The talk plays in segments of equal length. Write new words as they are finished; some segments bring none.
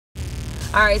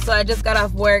Alright, so I just got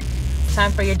off work.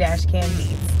 Time for your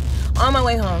DashCamDeets. On my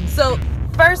way home. So,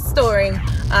 first story,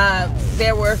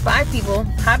 there were 5 people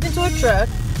hopped into a truck.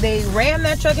 They rammed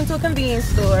that truck into a convenience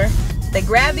store. They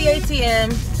grabbed the ATM.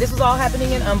 This was all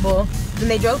happening in Humble. Then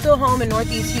they drove to a home in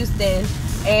Northeast Houston,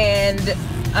 and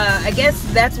I guess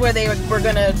that's where they were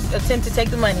going to attempt to take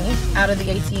the money out of the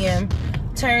ATM.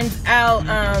 Turns out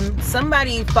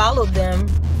somebody followed them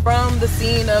from the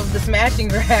scene of the smash and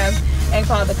grab and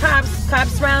called the cops.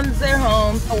 Cops surrounded their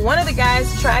home. One of the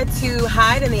guys tried to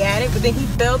hide in the attic, but then he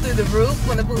fell through the roof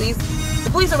when the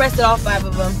police arrested all 5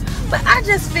 of them. But I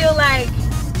just feel like,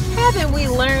 haven't we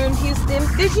learned, Houston?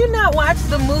 Did you not watch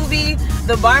the movie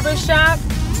The Barbershop?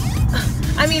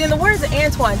 I mean, in the words of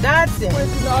Antoine Dodson.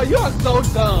 No, you are so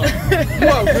dumb. You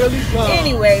are really dumb.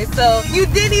 Anyway, so you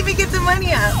didn't even get the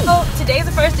money out. So today's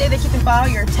the first day that you can file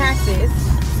your taxes.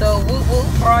 So whoop whoop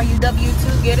for all you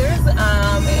W-2 getters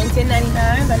and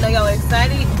 1099s. I know y'all are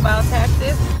excited. You can file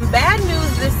taxes. Bad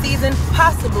news this season,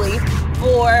 possibly,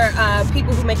 for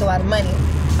people who make a lot of money.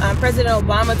 President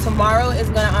Obama tomorrow is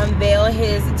going to unveil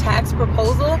his tax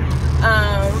proposal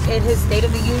in his State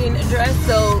of the Union address.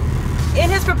 So in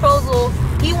his proposal,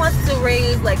 he wants to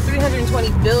raise like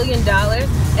 $320 billion,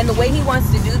 and the way he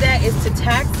wants to do that is to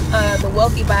tax the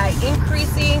wealthy by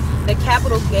increasing the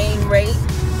capital gain rate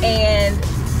and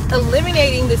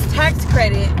eliminating this tax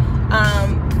credit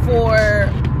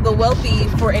for the wealthy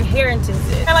for inheritances.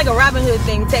 Kind of like a Robin Hood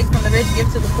thing, take from the rich,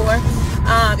 give to the poor.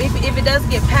 If it does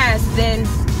get passed, then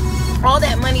all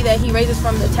that money that he raises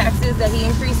from the taxes that he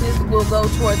increases will go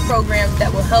towards programs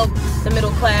that will help the middle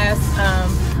class,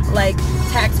 like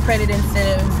tax credit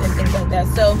incentives and things like that.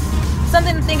 So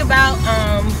something to think about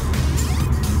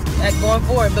going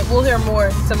forward, but we'll hear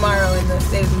more tomorrow in the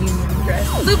State of the Union address.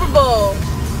 Super Bowl.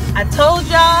 I told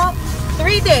y'all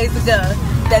 3 days ago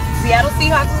that the Seattle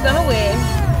Seahawks was gonna win.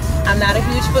 I'm not a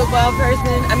huge football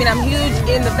person. I mean, I'm huge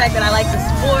in the fact that I like the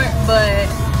sport,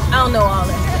 but I don't know all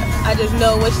that stuff. I just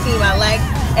know which team I like,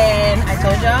 and I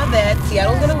told y'all that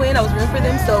Seattle's gonna win. I was rooting for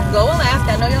them, so go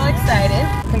Alaska. I know y'all excited.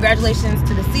 Congratulations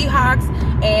to the Seahawks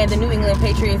and the New England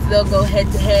Patriots. They'll go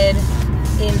head-to-head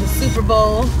in the Super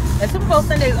Bowl. And Super Bowl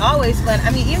Sunday is always fun.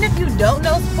 I mean, even if you don't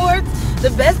know sports, the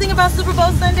best thing about Super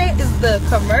Bowl Sunday is the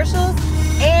commercials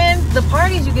and the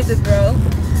parties you get to throw.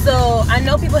 So I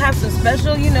know people have some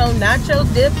special,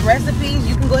 nacho dip recipes.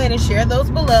 You can go ahead and share those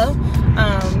below.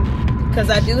 Because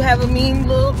I do have a mean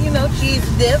little, cheese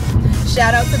dip.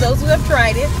 Shout out to those who have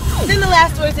tried it. Then the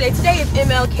last story today. Today is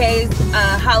MLK's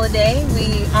holiday.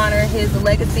 We honor his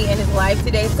legacy and his life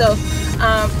today. So,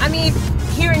 I mean,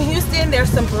 here in Houston, there's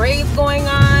some parades going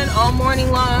on all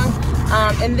morning long.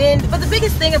 But the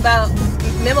biggest thing about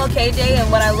MLK Day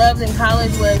and what I loved in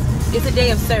college was it's a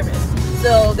day of service.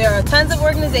 So there are tons of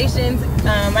organizations.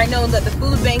 I know that the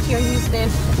food bank here in Houston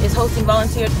is hosting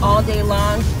volunteers all day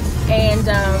long. And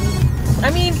I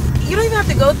mean, you don't even have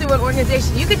to go through an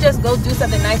organization. You could just go do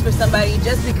something nice for somebody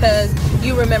just because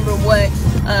you remember what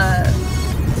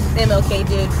MLK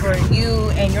did for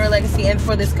you and your legacy and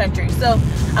for this country. So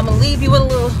I'm gonna leave you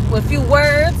with a few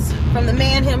words from the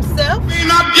man himself. May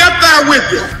not get there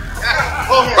with you,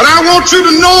 but I want you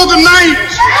to know tonight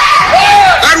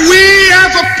that we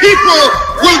as a people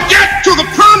will get to the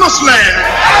promised land.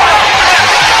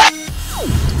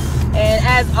 And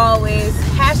as always,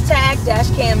 hashtag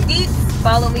DashCamDeets.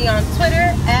 Follow me on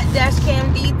Twitter at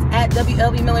DashCamDeets, at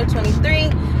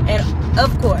WLBMiller23, and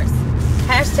of course,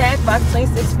 hashtag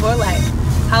Fox26 for life.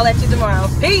 Holla at you tomorrow.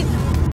 Peace.